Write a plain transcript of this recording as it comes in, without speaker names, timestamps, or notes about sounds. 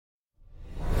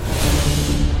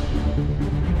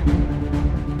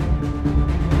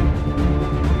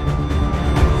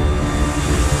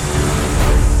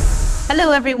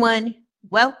Hello, everyone.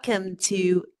 Welcome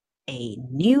to a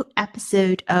new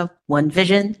episode of One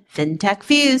Vision FinTech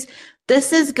Views.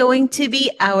 This is going to be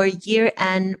our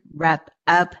year-end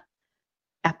wrap-up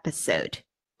episode.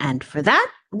 And for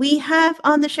that, we have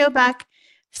on the show back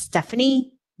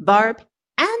Stephanie, Barb,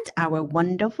 and our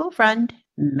wonderful friend,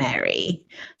 Mary.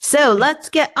 So let's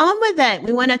get on with it.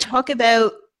 We want to talk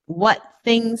about what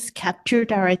things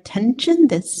captured our attention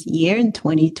this year in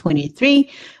 2023.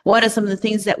 What are some of the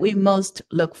things that we most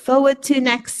look forward to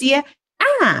next year?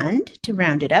 And to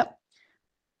round it up,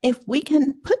 if we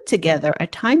can put together a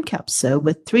time capsule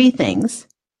with three things,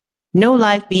 no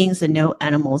live beings and no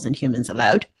animals and humans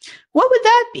allowed, what would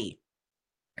that be?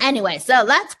 Anyway, so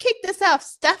let's kick this off.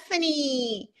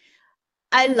 Stephanie,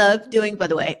 I love doing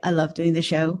the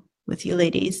show with you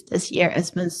ladies this year.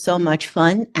 It's been so much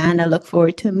fun, and I look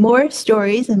forward to more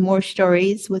stories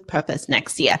with purpose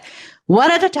next year. What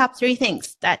are the top three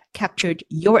things that captured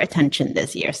your attention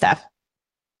this year, Steph?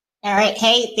 All right.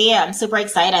 Hey, Thea, I'm super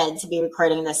excited to be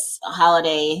recording this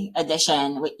holiday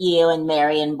edition with you and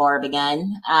Mary and Barb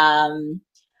again.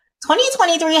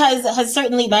 2023 has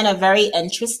certainly been a very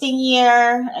interesting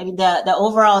year. I mean, the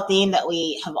overall theme that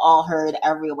we have all heard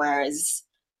everywhere is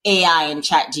AI and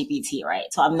ChatGPT, right?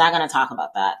 So I'm not going to talk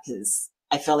about that because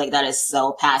I feel like that is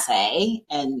so passé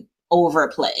and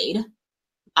overplayed.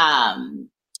 But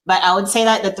I would say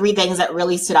that the three things that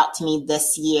really stood out to me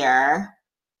this year,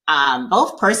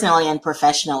 both personally and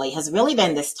professionally, has really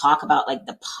been this talk about like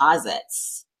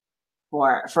deposits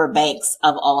for banks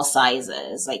of all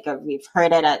sizes. Like we've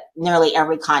heard it at nearly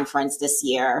every conference this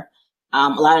year. A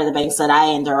lot of the banks that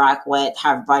I interact with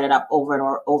have brought it up over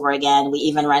and over again. We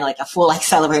even ran like a full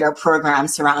accelerator program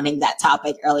surrounding that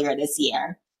topic earlier this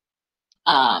year.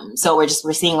 So we're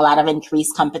seeing a lot of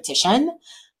increased competition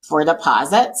for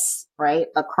deposits, right,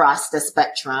 across the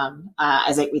spectrum,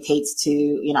 as it relates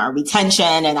to,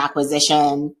 retention and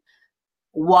acquisition,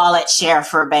 wallet share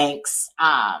for banks.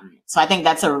 So I think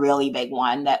that's a really big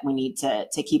one that we need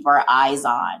to keep our eyes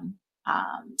on.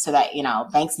 So that,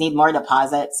 banks need more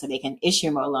deposits so they can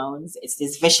issue more loans. It's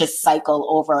this vicious cycle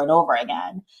over and over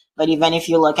again. But even if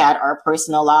you look at our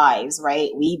personal lives,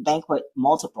 right, we bank with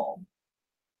multiple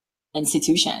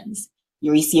institutions.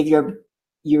 You receive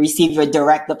your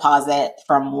direct deposit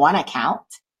from one account,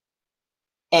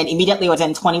 and immediately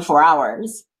within 24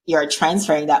 hours, you're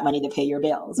transferring that money to pay your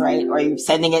bills, right? Or you're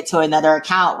sending it to another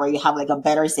account where you have like a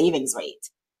better savings rate.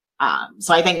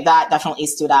 So I think that definitely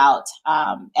stood out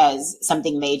as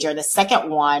something major. The second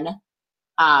one,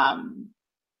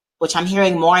 which I'm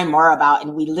hearing more and more about,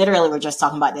 and we literally were just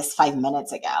talking about this 5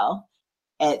 minutes ago,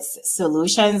 it's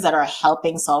solutions that are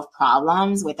helping solve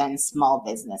problems within small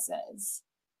businesses.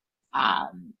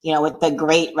 With the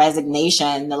great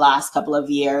resignation the last couple of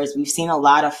years, we've seen a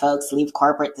lot of folks leave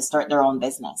corporate to start their own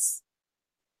business.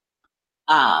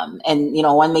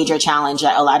 One major challenge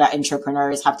that a lot of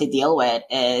entrepreneurs have to deal with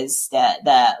is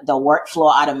the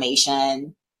workflow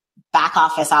automation, back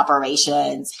office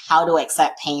operations, how to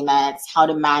accept payments, how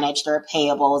to manage their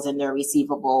payables and their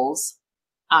receivables,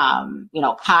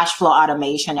 cash flow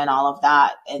automation and all of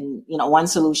that. And, one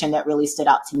solution that really stood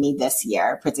out to me this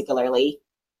year, particularly,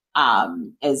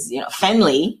 is,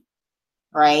 Fenley.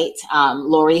 Right.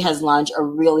 Lori has launched a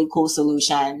really cool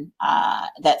solution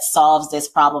that solves this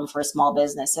problem for small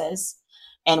businesses.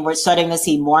 And we're starting to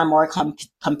see more and more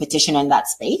competition in that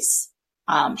space,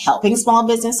 helping small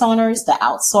business owners to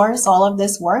outsource all of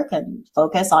this work and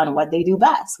focus on what they do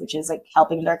best, which is like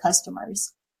helping their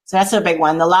customers. So that's a big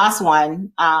one. The last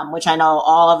one, which I know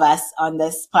all of us on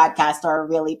this podcast are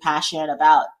really passionate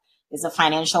about, is the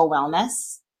financial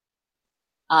wellness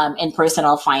and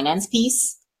personal finance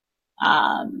piece.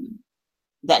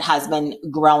 That has been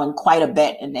growing quite a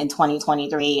bit in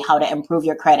 2023, how to improve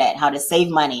your credit, how to save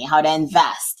money, how to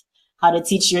invest, how to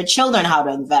teach your children how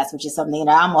to invest, which is something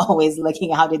that I'm always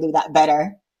looking at how to do that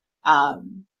better,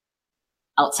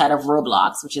 outside of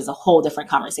Roblox, which is a whole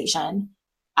different conversation.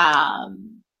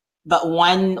 But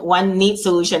one neat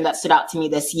solution that stood out to me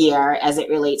this year as it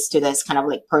relates to this kind of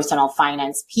like personal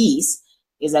finance piece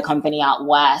is a company out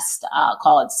west,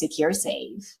 called Secure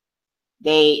Save.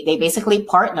 They basically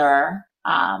partner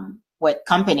with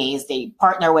companies. They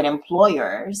partner with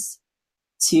employers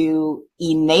to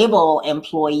enable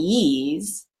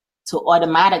employees to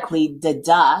automatically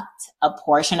deduct a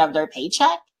portion of their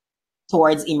paycheck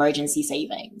towards emergency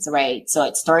savings, right? So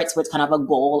it starts with kind of a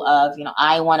goal of,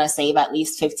 I want to save at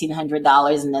least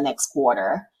 $1,500 in the next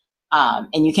quarter.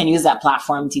 And you can use that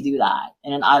platform to do that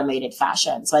in an automated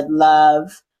fashion. So I'd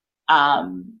love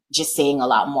just seeing a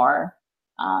lot more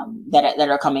that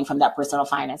are coming from that personal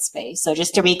finance space. So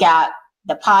just to recap,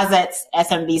 deposits,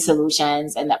 SMB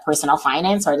solutions, and that personal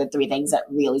finance are the three things that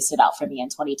really stood out for me in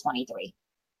 2023.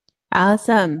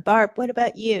 Awesome. Barb, what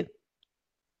about you?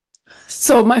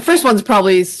 So my first one's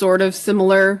probably sort of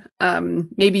similar.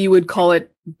 Maybe you would call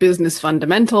it business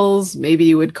fundamentals. Maybe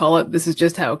you would call it this is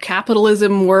just how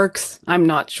capitalism works. I'm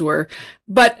not sure.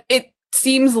 But it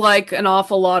seems like an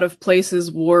awful lot of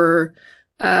places were,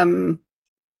 doubling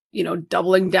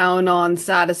down on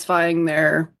satisfying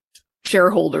their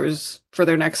shareholders for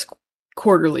their next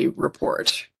quarterly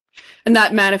report. And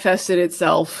that manifested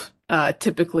itself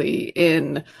typically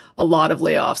in a lot of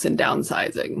layoffs and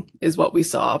downsizing is what we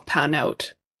saw pan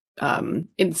out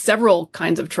in several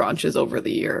kinds of tranches over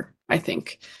the year, I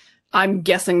think. I'm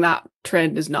guessing that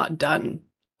trend is not done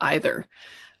either.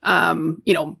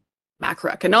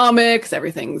 Macroeconomics,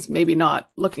 everything's maybe not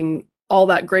looking all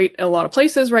that great in a lot of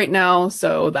places right now.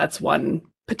 So that's one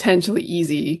potentially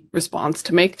easy response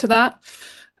to make to that.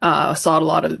 Saw a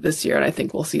lot of it this year, and I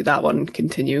think we'll see that one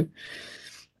continue.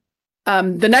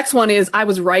 The next one is I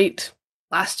was right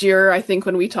last year, I think,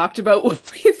 when we talked about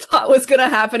what we thought was going to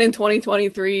happen in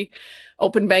 2023.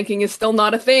 Open banking is still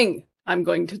not a thing, I'm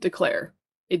going to declare.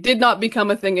 It did not become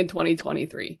a thing in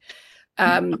 2023.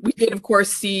 We did, of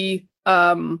course, see,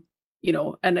 an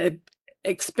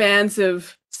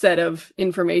expansive set of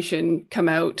information come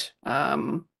out,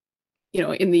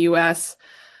 in the US.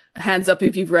 Hands up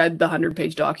if you've read the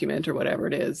 100-page document or whatever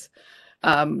it is.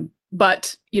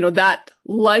 But, that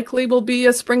likely will be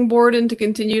a springboard into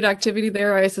continued activity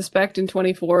there, I suspect, in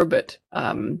 24, but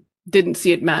didn't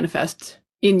see it manifest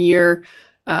in year.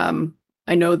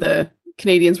 I know the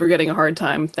Canadians were getting a hard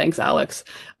time. Thanks, Alex.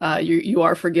 You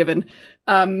are forgiven.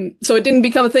 So it didn't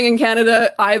become a thing in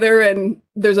Canada either, and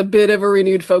there's a bit of a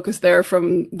renewed focus there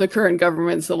from the current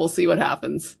government, so we'll see what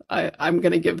happens. I'm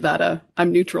going to give that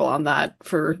I'm neutral on that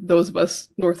for those of us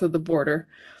north of the border.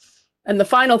 And the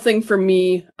final thing for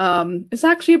me is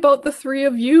actually about the three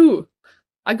of you.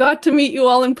 I got to meet you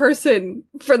all in person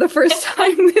for the first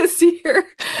time this year.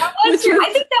 I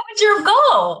think that was your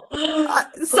goal.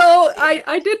 So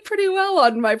I did pretty well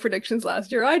on my predictions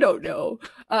last year. I don't know.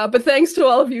 But thanks to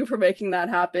all of you for making that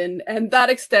happen. And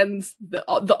that extends, the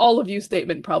all of you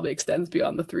statement probably extends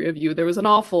beyond the three of you. There was an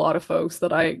awful lot of folks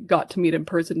that I got to meet in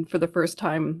person for the first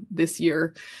time this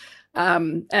year.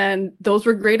 And those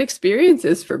were great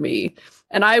experiences for me.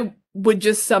 And I would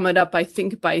just sum it up, I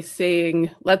think, by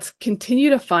saying, let's continue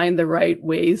to find the right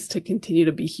ways to continue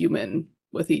to be human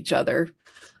with each other.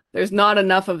 There's not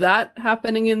enough of that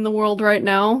happening in the world right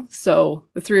now. So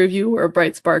the three of you were a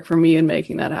bright spark for me in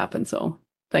making that happen. So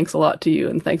thanks a lot to you,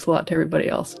 and thanks a lot to everybody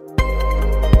else.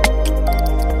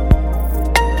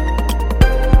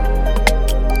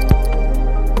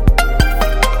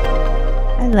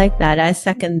 I like that. I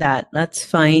second that. Let's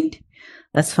find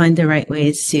the right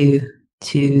ways to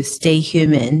stay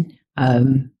human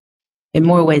in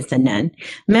more ways than none.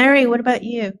 Mary, what about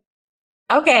you?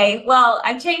 Okay, well,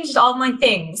 I've changed all my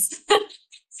things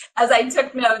as I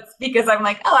took notes because I'm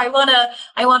like, I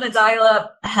want to dial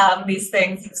up these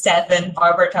things that Steph and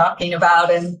Barb are talking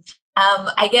about. And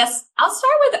I guess I'll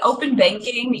start with open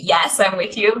banking. Yes, I'm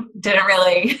with you. Didn't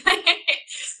really,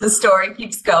 the story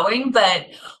keeps going. But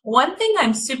one thing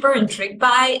I'm super intrigued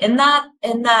by in that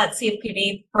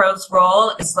CFPB Pro's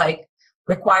role is like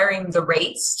requiring the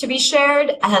rates to be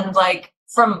shared. And like,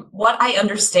 from what I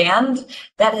understand,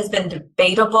 that has been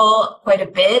debatable quite a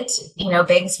bit.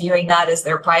 Banks viewing that as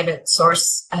their private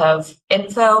source of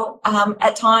info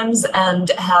at times.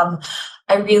 And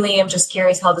I really am just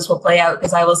curious how this will play out,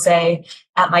 because I will say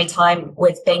at my time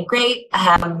with Bankrate,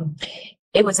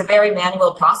 it was a very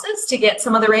manual process to get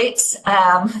some of the rates.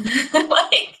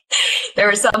 Like there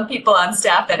are some people on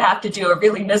staff that have to do a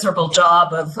really miserable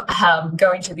job of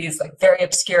going to these like very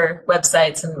obscure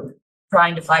websites and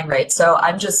trying to find rates. So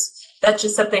that's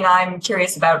just something I'm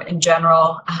curious about in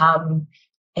general,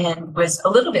 and was a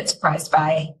little bit surprised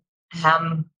by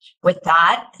with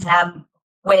that.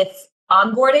 With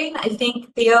onboarding, I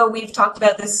think, Theo, we've talked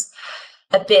about this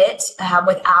a bit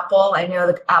with Apple. I know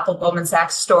the Apple Goldman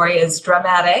Sachs story is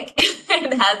dramatic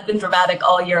and has been dramatic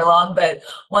all year long. But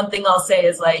one thing I'll say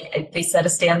is like they set a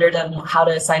standard on how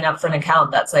to sign up for an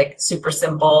account that's like super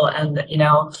simple. And,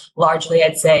 largely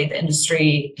I'd say the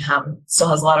industry still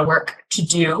has a lot of work to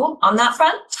do on that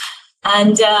front.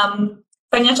 And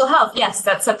financial health, yes,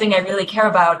 that's something I really care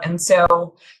about. And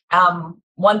so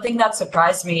one thing that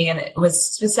surprised me, and it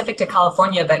was specific to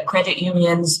California, but credit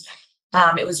unions,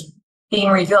 it was being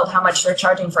revealed how much they're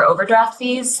charging for overdraft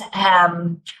fees,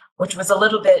 which was a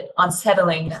little bit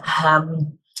unsettling.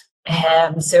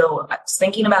 So I was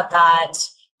thinking about that,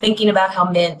 thinking about how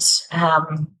Mint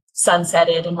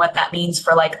sunsetted and what that means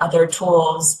for like other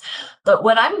tools. But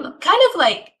what I'm kind of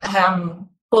like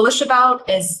bullish about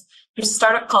is there's a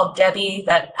startup called Debbie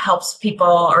that helps people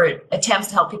or attempts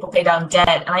to help people pay down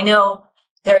debt. And I know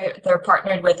they're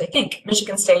partnered with, I think,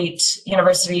 Michigan State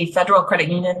University Federal Credit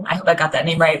Union. I hope I got that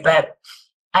name right. But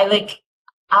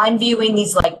I'm viewing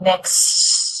these like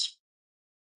next,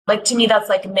 like to me, that's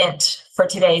like mint for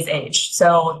today's age.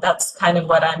 So that's kind of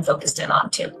what I'm focused in on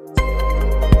too.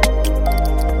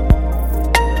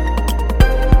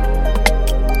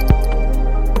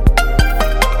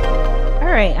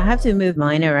 All right, I have to move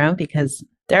mine around because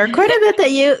there are quite a bit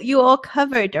that you all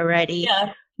covered already.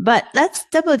 Yeah. But let's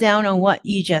double down on what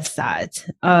you just said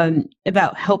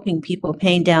about helping people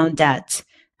paying down debt.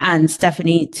 And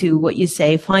Stephanie, to what you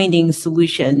say, finding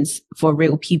solutions for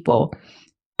real people.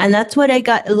 And that's what I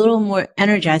got a little more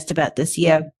energized about this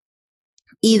year,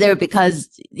 either because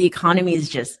the economy is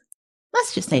just,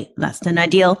 let's just say, less than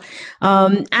ideal.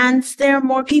 And there are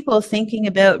more people thinking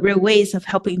about real ways of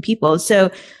helping people. So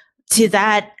to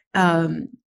that,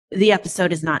 the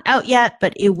episode is not out yet,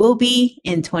 but it will be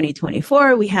in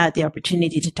 2024. We had the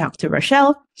opportunity to talk to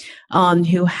Rochelle,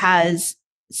 who has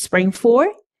Spring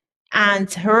 4,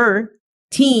 and her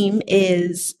team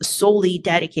is solely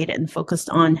dedicated and focused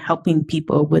on helping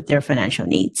people with their financial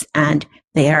needs. And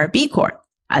they are a B Corp.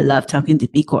 I love talking to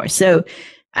B Corp. So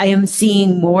I am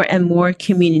seeing more and more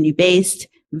community-based,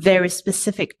 very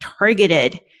specific,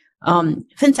 targeted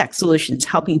fintech solutions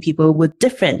helping people with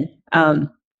different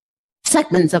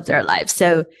segments of their lives.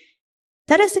 So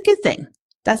that is a good thing.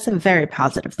 That's a very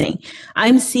positive thing.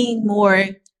 I'm seeing more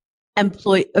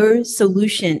employer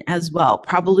solution as well,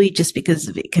 probably just because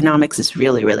of economics is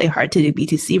really, really hard to do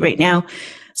B2C right now.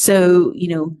 So,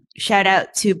 shout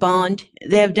out to Bond.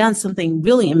 They have done something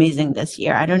really amazing this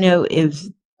year. I don't know if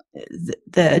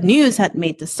the news had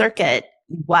made the circuit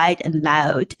wide and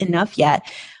loud enough yet,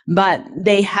 but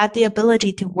they had the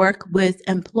ability to work with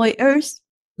employers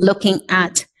looking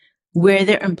at where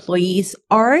their employees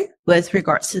are with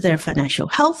regards to their financial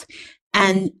health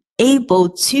and able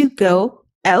to go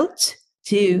out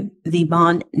to the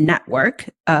Bond network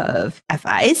of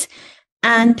FIs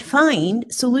and find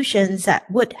solutions that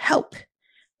would help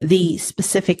the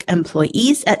specific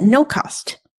employees at no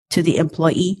cost to the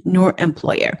employee nor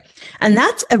employer. And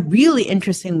that's a really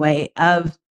interesting way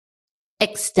of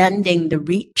extending the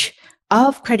reach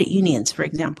of credit unions, for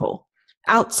example,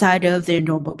 outside of their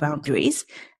normal boundaries,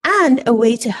 and a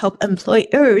way to help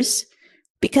employers.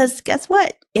 Because guess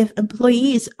what? If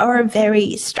employees are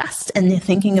very stressed and they're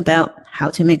thinking about how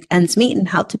to make ends meet and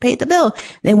how to pay the bill,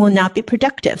 they will not be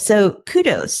productive. So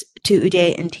kudos to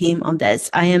Uday and team on this.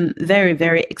 I am very,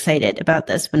 very excited about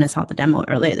this when I saw the demo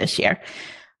earlier this year.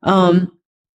 And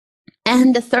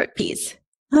the third piece.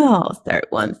 Third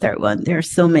one. There are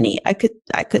so many. I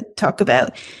could talk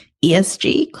about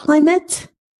ESG. Climate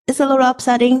is a little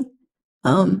upsetting.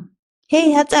 Hey,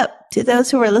 heads up to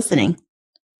those who are listening.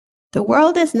 The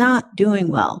world is not doing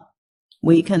well.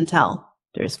 We can tell.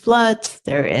 There's floods.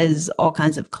 There is all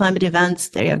kinds of climate events.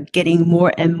 They are getting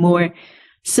more and more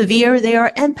severe. They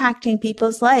are impacting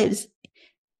people's lives.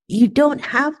 You don't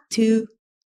have to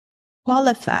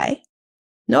qualify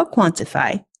nor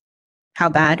quantify how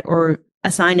bad or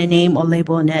assign a name or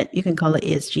label on it. You can call it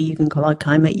ESG. You can call it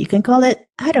climate. You can call it,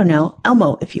 I don't know,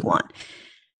 Elmo if you want.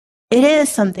 It is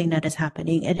something that is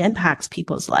happening. It impacts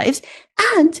people's lives.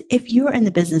 And if you're in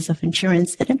the business of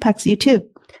insurance, it impacts you too.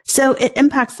 So it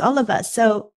impacts all of us.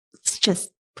 So let's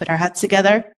just put our heads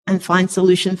together and find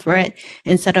solution for it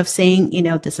instead of saying,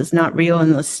 this is not real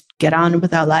and let's get on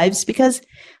with our lives. Because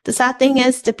the sad thing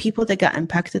is the people that got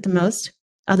impacted the most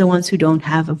are the ones who don't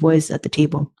have a voice at the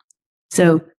table.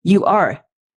 So you are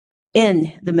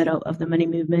in the middle of the money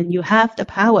movement. You have the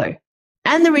power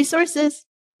and the resources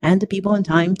and the people and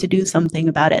time to do something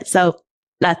about it. So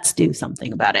let's do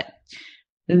something about it.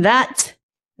 That's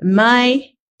my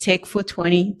take for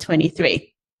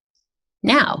 2023.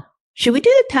 Now, should we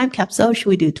do the time capsule or should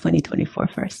we do 2024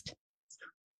 first?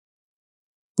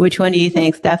 Which one do you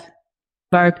think, Steph?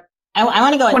 Barb? I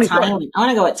want to go with time. I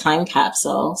want to go with time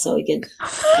capsule so we could.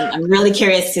 I'm really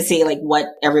curious to see what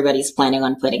everybody's planning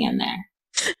on putting in there.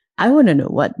 I want to know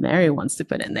what Mary wants to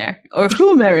put in there, or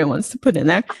who Mary wants to put in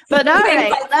there. But all right,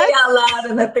 let's say out loud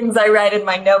and the things I write in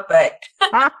my notebook.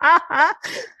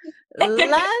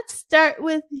 Let's start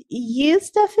with you,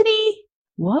 Stephanie.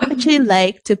 What would you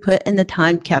like to put in the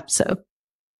time capsule?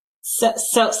 So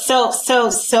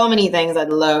many things I'd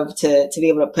love to be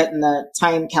able to put in the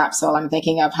time capsule. I'm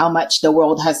thinking of how much the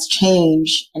world has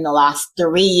changed in the last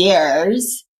 3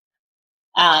 years.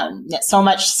 So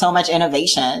much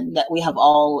innovation that we have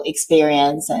all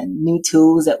experienced and new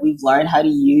tools that we've learned how to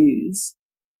use.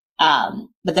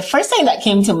 But the first thing that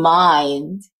came to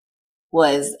mind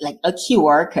was like a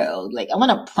QR code. Like I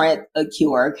want to print a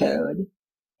QR code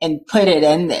and put it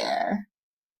in there.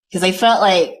 Cause I felt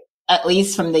like, at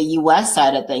least from the US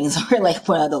side of things, we're like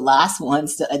one of the last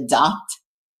ones to adopt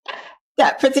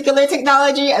that particular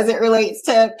technology as it relates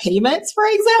to payments, for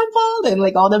example, and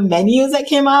like all the menus that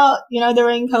came out,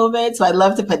 during COVID. So I'd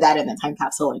love to put that in the time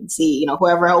capsule and see,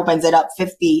 whoever opens it up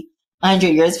 50, 100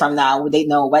 years from now, would they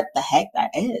know what the heck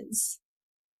that is?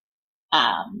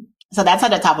 So that's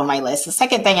at the top of my list. The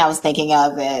second thing I was thinking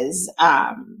of is,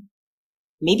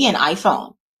 maybe an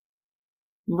iPhone.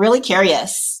 I'm really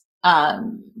curious,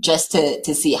 just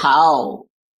to see how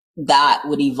that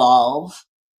would evolve.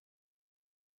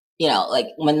 Like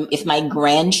if my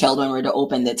grandchildren were to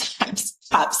open the time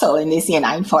capsule and they see an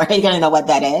iPhone, are they going to know what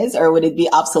that is? Or would it be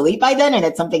obsolete by then? And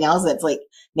it's something else that's like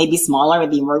maybe smaller,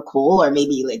 maybe more cool, or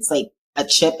maybe it's like a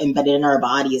chip embedded in our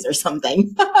bodies or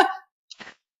something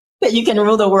that you can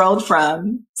rule the world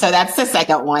from. So that's the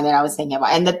second one that I was thinking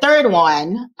about. And the third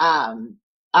one,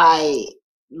 I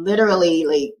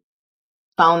literally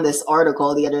found this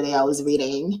article the other day I was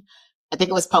reading. I think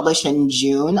it was published in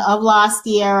June of last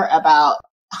year about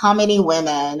how many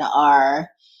women are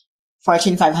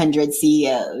Fortune 500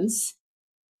 CEOs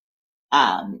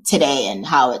today, and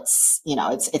how it's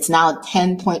now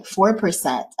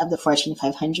 10.4% of the Fortune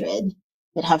 500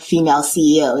 that have female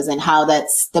CEOs, and how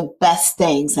that's the best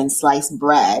thing since sliced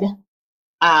bread.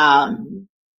 So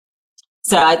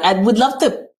I would love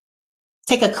to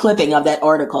take a clipping of that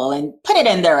article and put it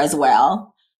in there as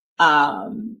well.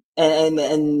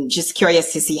 And just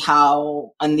curious to see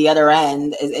how on the other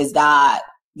end is that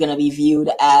going to be viewed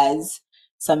as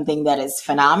something that is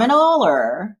phenomenal,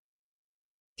 or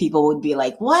people would be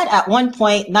like, what? At one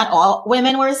point, not all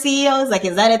women were CEOs. Like,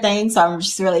 is that a thing? So I'm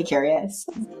just really curious.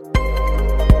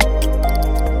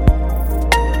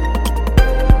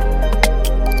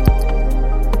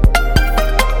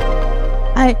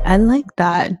 I like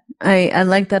that. I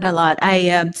like that a lot.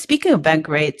 Speaking of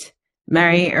Bankrate,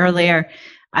 Mary, earlier,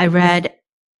 I read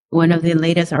one of the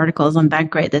latest articles on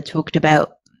Bankrate that talked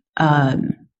about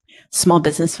small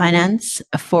business finance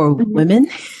for women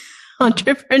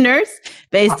entrepreneurs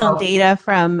based on data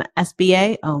from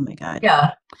SBA. Oh my God.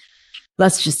 Yeah.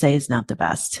 Let's just say it's not the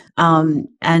best. And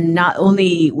not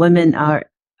only women are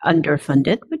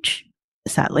underfunded, which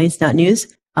sadly is not news,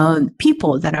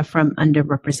 people that are from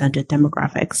underrepresented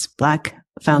demographics, Black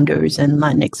founders and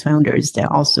Latinx founders,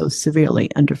 they're also severely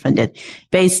underfunded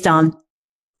based on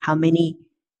how many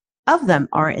of them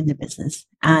are in the business,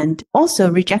 and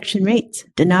also rejection rates,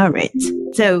 denial rates.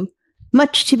 So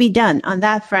much to be done on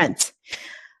that front.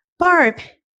 Barb,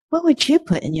 what would you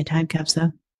put in your time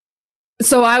capsule?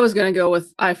 So I was going to go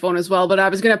with iPhone as well, but I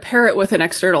was going to pair it with an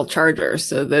external charger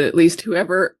so that at least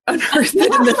whoever unearths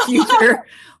it in the future,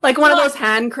 like one of those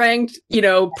hand cranked,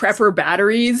 prepper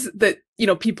batteries that,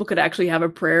 people could actually have a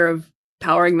prayer of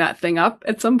powering that thing up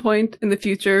at some point in the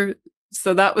future.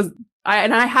 So that was, I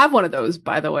have one of those,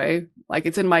 by the way. Like,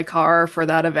 it's in my car for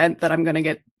that event that I'm going to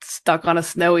get stuck on a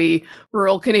snowy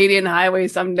rural Canadian highway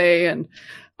someday. And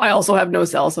I also have no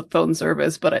cell phone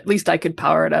service, but at least I could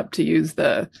power it up to use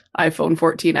the iPhone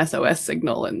 14 SOS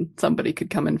signal and somebody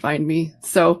could come and find me.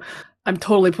 So I'm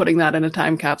totally putting that in a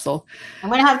time capsule.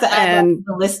 I'm going to have to add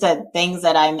the list of things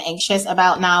that I'm anxious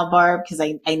about now, Barb, because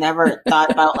I never thought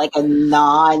about like a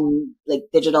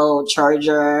digital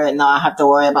charger, and now I have to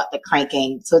worry about the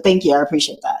cranking. So thank you. I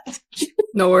appreciate that.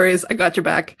 No worries. I got your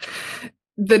back.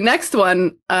 The next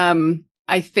one,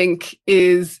 I think,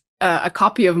 is a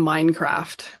copy of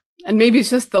Minecraft. And maybe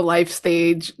it's just the life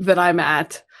stage that I'm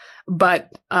at.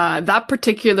 But that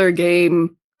particular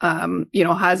game,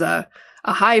 has a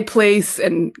high place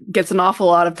and gets an awful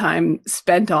lot of time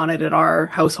spent on it in our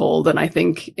household, and I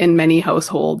think in many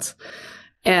households.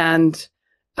 And,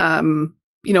 a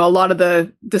lot of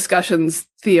the discussions,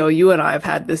 Theo, you and I have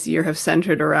had this year have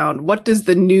centered around what does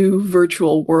the new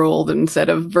virtual world instead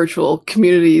of virtual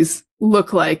communities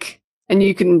look like? And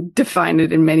you can define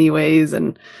it in many ways.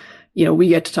 And, we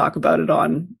get to talk about it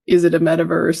on, is it a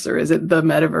metaverse or is it the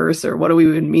metaverse, or what do we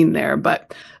even mean there?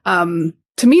 But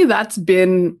to me, that's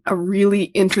been a really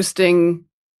interesting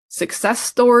success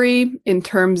story in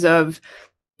terms of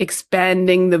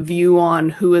expanding the view on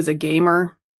who is a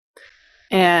gamer.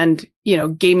 And,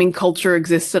 gaming culture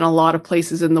exists in a lot of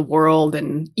places in the world,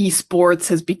 and esports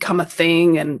has become a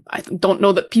thing. And I don't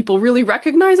know that people really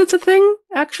recognize it's a thing,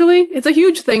 actually. It's a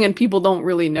huge thing and people don't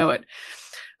really know it.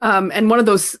 And one of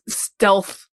those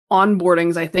stealth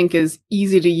onboardings, I think, is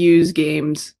easy to use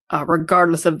games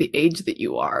regardless of the age that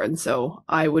you are. And so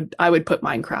I would put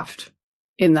Minecraft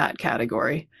in that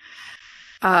category.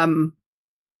 And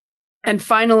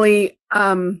finally,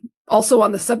 also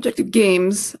on the subject of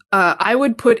games, I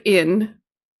would put in,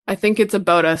 I think it's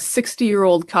about a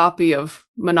 60-year-old copy of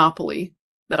Monopoly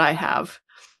that I have.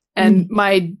 And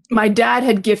my dad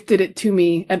had gifted it to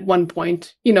me at one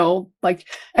point, like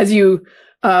as you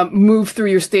move through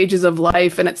your stages of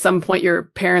life, and at some point your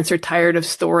parents are tired of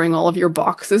storing all of your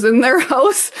boxes in their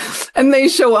house, and they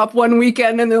show up one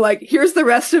weekend and they're like, here's the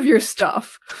rest of your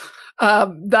stuff.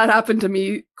 That happened to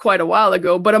me quite a while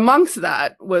ago, but amongst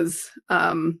that was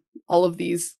all of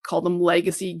these, call them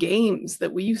legacy games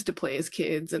that we used to play as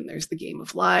kids. And there's the Game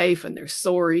of Life, and there's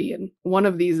Sorry. And one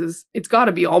of these it's got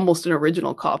to be almost an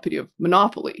original copy of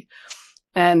Monopoly.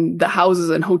 And the houses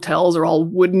and hotels are all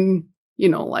wooden,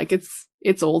 like it's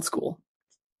old school.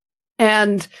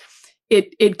 And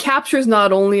it captures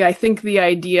not only, I think, the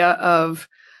idea of,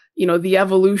 the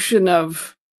evolution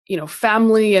of,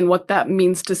 family and what that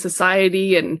means to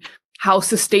society and how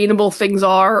sustainable things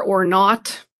are or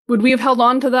not. Would we have held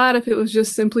on to that if it was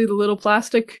just simply the little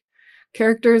plastic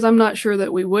characters? I'm not sure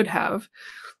that we would have.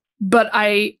 But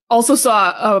I also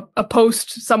saw a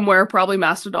post somewhere, probably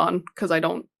Mastodon, because I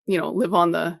don't, live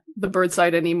on the bird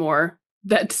side anymore,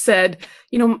 that said,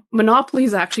 Monopoly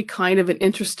is actually kind of an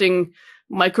interesting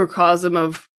microcosm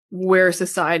of where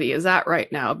society is at right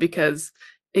now, because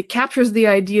it captures the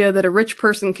idea that a rich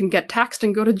person can get taxed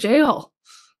and go to jail,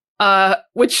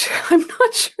 which I'm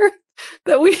not sure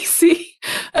that we see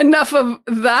enough of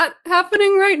that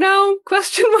happening right now, ?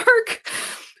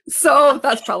 So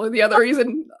that's probably the other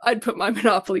reason I'd put my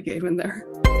Monopoly game in there.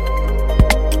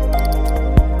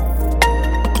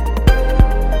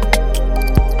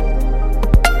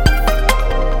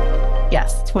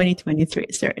 Yes, 2023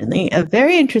 is certainly a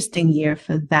very interesting year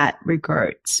for that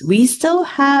regards. We still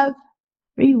have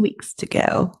 3 weeks to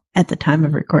go at the time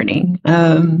of recording.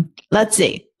 Let's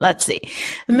see.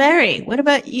 Mary, what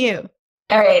about you?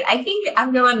 All right. I think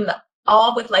I'm going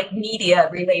all with like media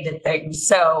related things.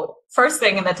 So first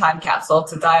thing in the time capsule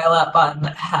to dial up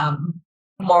on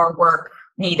more work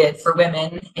needed for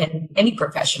women in any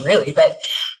profession, really. But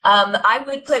I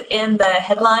would put in the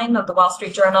headline of the Wall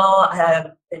Street Journal,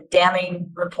 the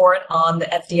damning report on the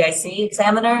FDIC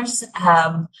examiners.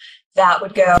 That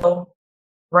would go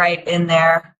right in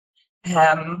there.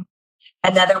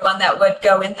 Another one that would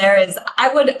go in there is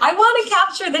I want to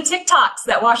capture the TikToks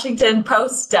that Washington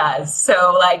Post does.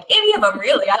 So like any of them,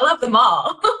 really, I love them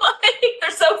all.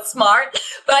 They're so smart,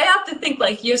 but I have to think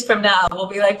like years from now, we'll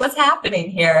be like, what's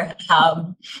happening here?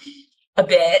 A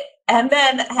bit. And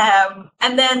then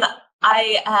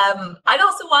I'd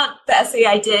also want the essay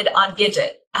I did on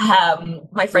Gidget,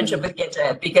 my friendship with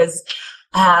Gidget, because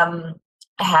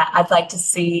I'd like to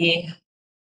see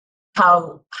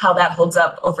how that holds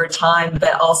up over time,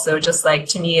 but also just like,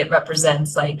 to me, it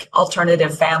represents like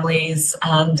alternative families.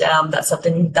 And that's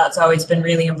something that's always been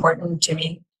really important to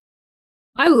me.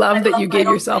 I love that you gave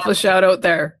yourself a shout out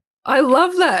there. I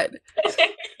love that.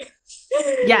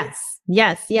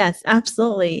 Yes,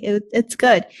 absolutely. It's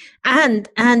good.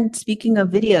 And speaking of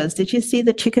videos, did you see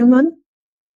the chicken one?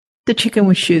 The chicken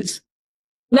with shoes.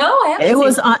 No, I haven't.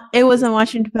 It was on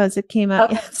Washington Post. It came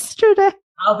out yesterday.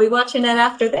 I'll be watching it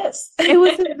after this. It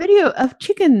was a video of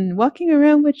chicken walking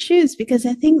around with shoes, because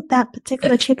I think that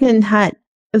particular chicken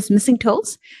was missing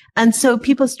toes. And so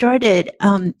people started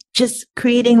just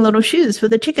creating little shoes for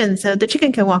the chicken so the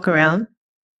chicken can walk around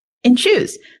in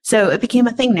shoes. So it became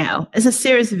a thing now. It's a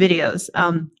series of videos.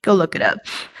 Go look it up.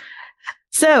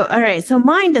 So, all right. So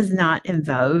mine does not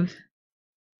involve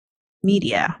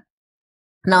media.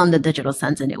 Not in the digital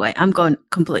sense anyway. I'm going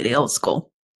completely old school.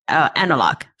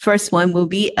 Analog. First one will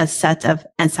be a set of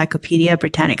Encyclopedia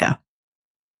Britannica.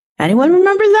 Anyone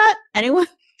remember that? Anyone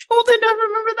old enough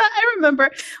remember that? I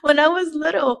remember when I was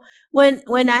little,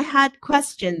 when I had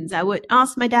questions, I would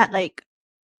ask my dad like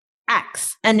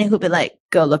X, and he would be like,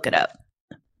 "Go look it up."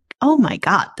 Oh my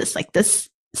God, this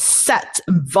set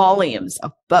volumes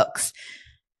of books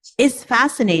is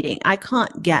fascinating. I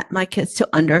can't get my kids to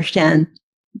understand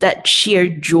that sheer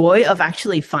joy of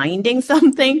actually finding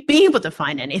something, being able to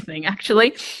find anything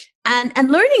actually, and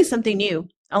learning something new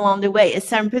along the way. Is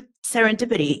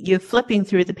serendipity. You're flipping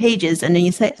through the pages and then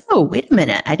you say, oh, wait a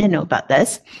minute, I didn't know about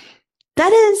this.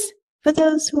 That is, for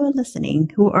those who are listening,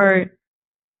 who are,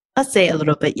 let's say, a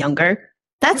little bit younger,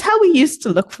 that's how we used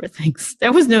to look for things.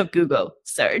 There was no Google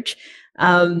search.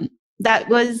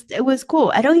 It was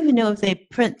cool. I don't even know if they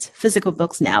print physical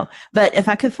books now, but if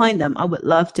I could find them, I would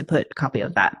love to put a copy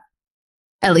of that,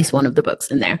 at least one of the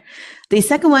books in there. The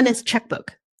second one is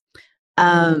checkbook.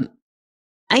 I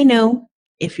know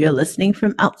if you're listening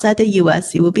from outside the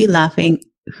US, you will be laughing.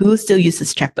 Who still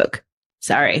uses checkbook?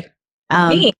 Sorry.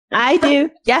 Me. I do.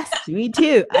 Yes, me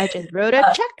too. I just wrote a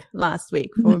check last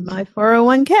week for my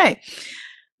 401k.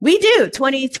 We do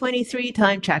 2023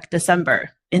 time check December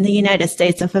in the United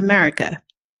States of America.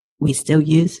 We still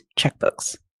use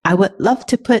checkbooks. I would love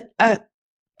to put a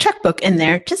checkbook in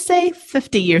there, just say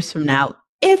 50 years from now,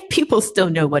 if people still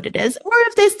know what it is, or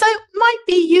if they still might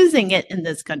be using it in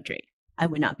this country. I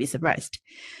would not be surprised.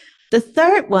 The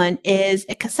third one is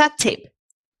a cassette tape.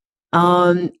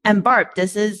 And Barb,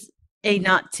 this is a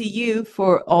nod to you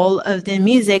for all of the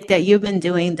music that you've been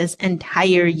doing this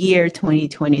entire year,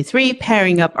 2023,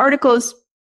 pairing up articles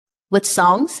with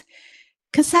songs.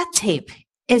 Cassette tape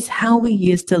is how we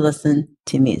used to listen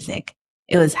to music.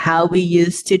 It was how we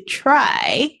used to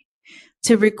try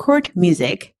to record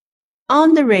music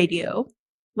on the radio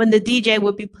when the DJ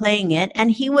would be playing it, and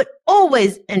he would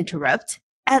always interrupt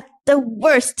at the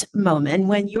worst moment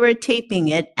when you were taping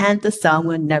it and the song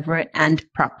would never end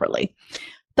properly.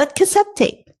 But cassette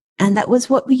tape, and that was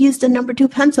what we used the number 2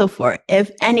 pencil for.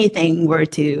 If anything were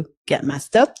to get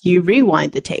messed up, you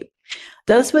rewind the tape.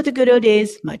 Those were the good old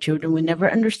days. My children would never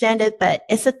understand it, but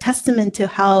it's a testament to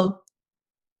how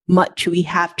much we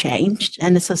have changed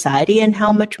in the society and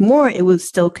how much more it will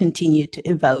still continue to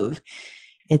evolve.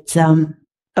 It's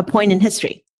a point in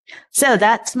history. So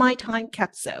that's my time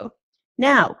capsule.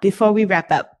 Now, before we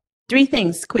wrap up, 3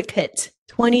 things, quick hit.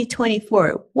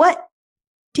 2024. What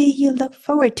do you look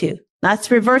forward to?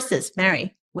 Let's reverse this.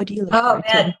 Mary, what do you look forward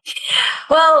to?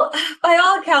 Well, by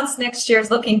all accounts, next year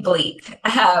is looking bleak.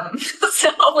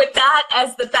 So with that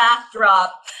as the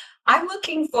backdrop, I'm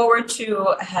looking forward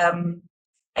to,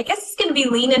 I guess it's going to be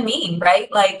lean and mean, right?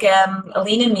 Like a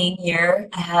lean and mean year.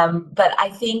 But I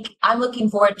think I'm looking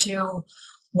forward to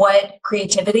what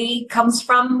creativity comes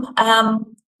from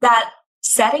that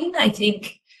setting. I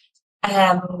think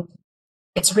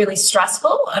it's really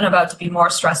stressful and about to be more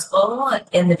stressful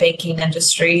in the baking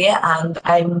industry. And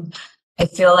I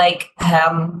feel like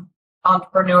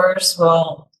entrepreneurs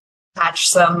will catch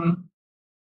some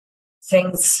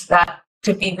things that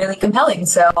could be really compelling.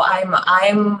 So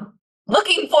I'm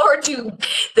looking forward to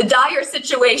the dire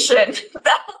situation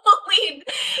that will lead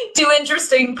to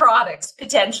interesting products,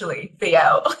 potentially,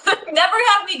 Theo. Never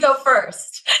have me go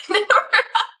first. Never have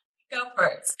me go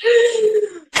first.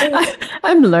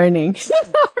 I'm learning.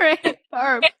 All right,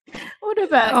 Barb, what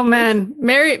about Oh man,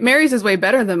 Mary's is way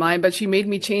better than mine, but she made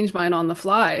me change mine on the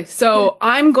fly. So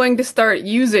I'm going to start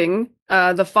using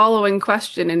the following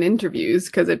question in interviews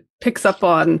because it picks up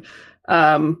on,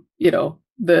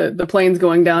 the planes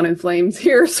going down in flames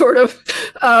here sort of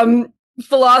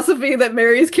philosophy that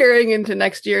Mary's carrying into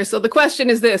next year. So the question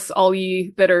is this, all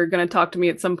ye that are going to talk to me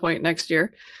at some point next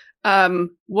year.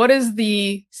 What is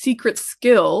the secret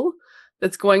skill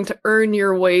that's going to earn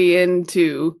your way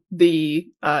into the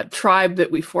tribe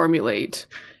that we formulate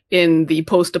in the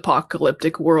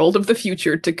post-apocalyptic world of the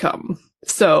future to come?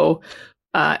 So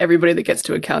everybody that gets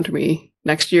to encounter me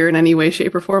next year in any way,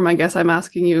 shape, or form, I guess I'm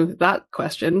asking you that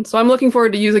question. So I'm looking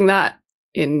forward to using that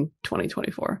in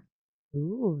 2024.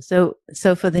 Ooh, so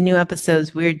for the new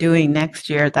episodes we're doing next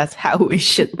year, that's how we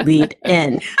should lead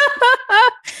in.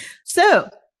 So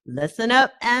listen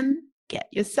up and get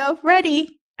yourself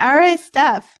ready. All right,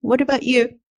 Steph, what about you?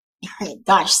 All right,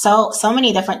 gosh, so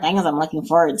many different things I'm looking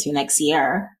forward to next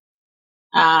year.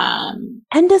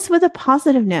 End us with a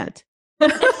positive note.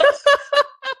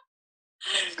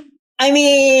 I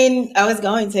mean, I was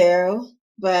going to,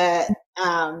 but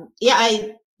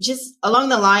I just along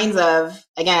the lines of,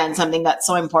 again, something that's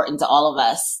so important to all of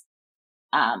us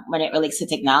when it relates to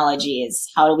technology is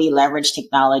how do we leverage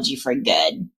technology for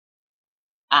good?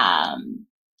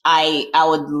 I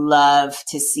would love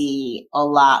to see a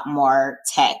lot more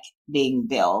tech being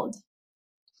built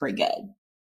for good,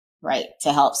 right?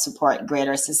 To help support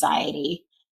greater society.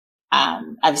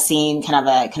 I've seen kind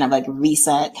of like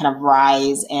recent kind of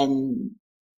rise in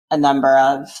a number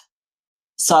of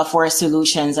software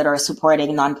solutions that are supporting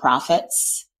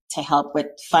nonprofits to help with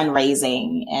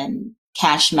fundraising and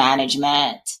cash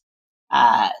management,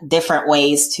 different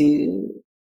ways to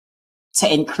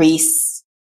increase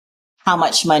how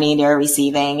much money they're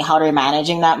receiving, how they're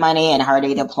managing that money, and how are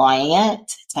they deploying it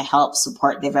to help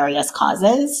support the various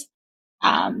causes.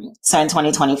 So in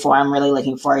 2024, I'm really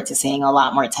looking forward to seeing a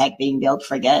lot more tech being built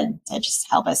for good to just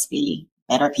help us be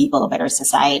better people, a better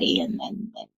society, and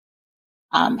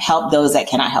help those that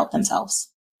cannot help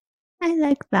themselves. I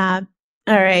like that.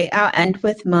 All right, I'll end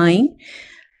with mine.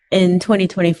 In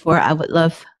 2024, I would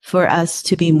love for us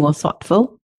to be more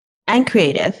thoughtful and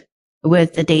creative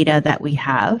with the data that we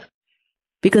have.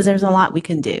 because there's a lot we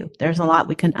can do. There's a lot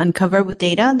we can uncover with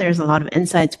data. There's a lot of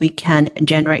insights we can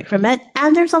generate from it.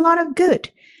 And there's a lot of good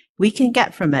we can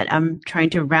get from it. I'm trying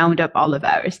to round up all of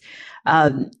ours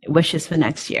wishes for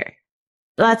next year.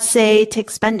 Let's say take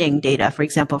spending data, for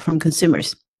example, from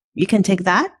consumers. You can take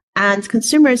that, and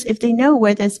consumers, if they know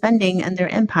where they're spending and their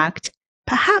impact,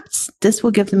 perhaps this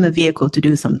will give them a vehicle to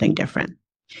do something different.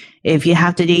 If you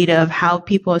have the data of how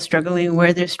people are struggling,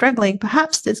 where they're struggling,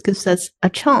 perhaps this gives us a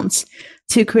chance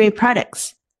to create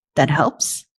products that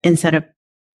helps instead of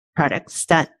products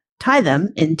that tie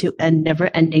them into a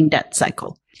never-ending debt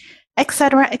cycle,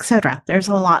 etc., etc. There's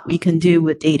a lot we can do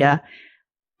with data.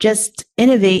 Just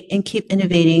innovate and keep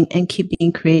innovating and keep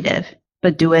being creative,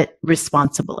 but do it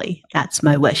responsibly. That's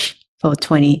my wish for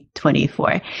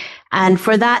 2024. And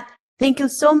for that, thank you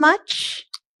so much,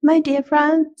 my dear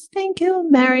friends. Thank you,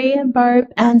 Mary and Barb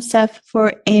and Steph,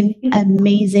 for an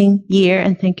amazing year.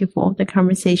 And thank you for all the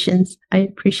conversations. I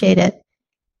appreciate it.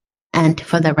 And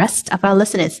for the rest of our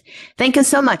listeners, thank you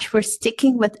so much for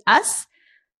sticking with us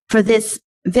for this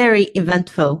very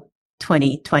eventful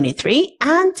 2023.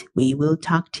 And we will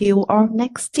talk to you all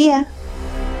next year.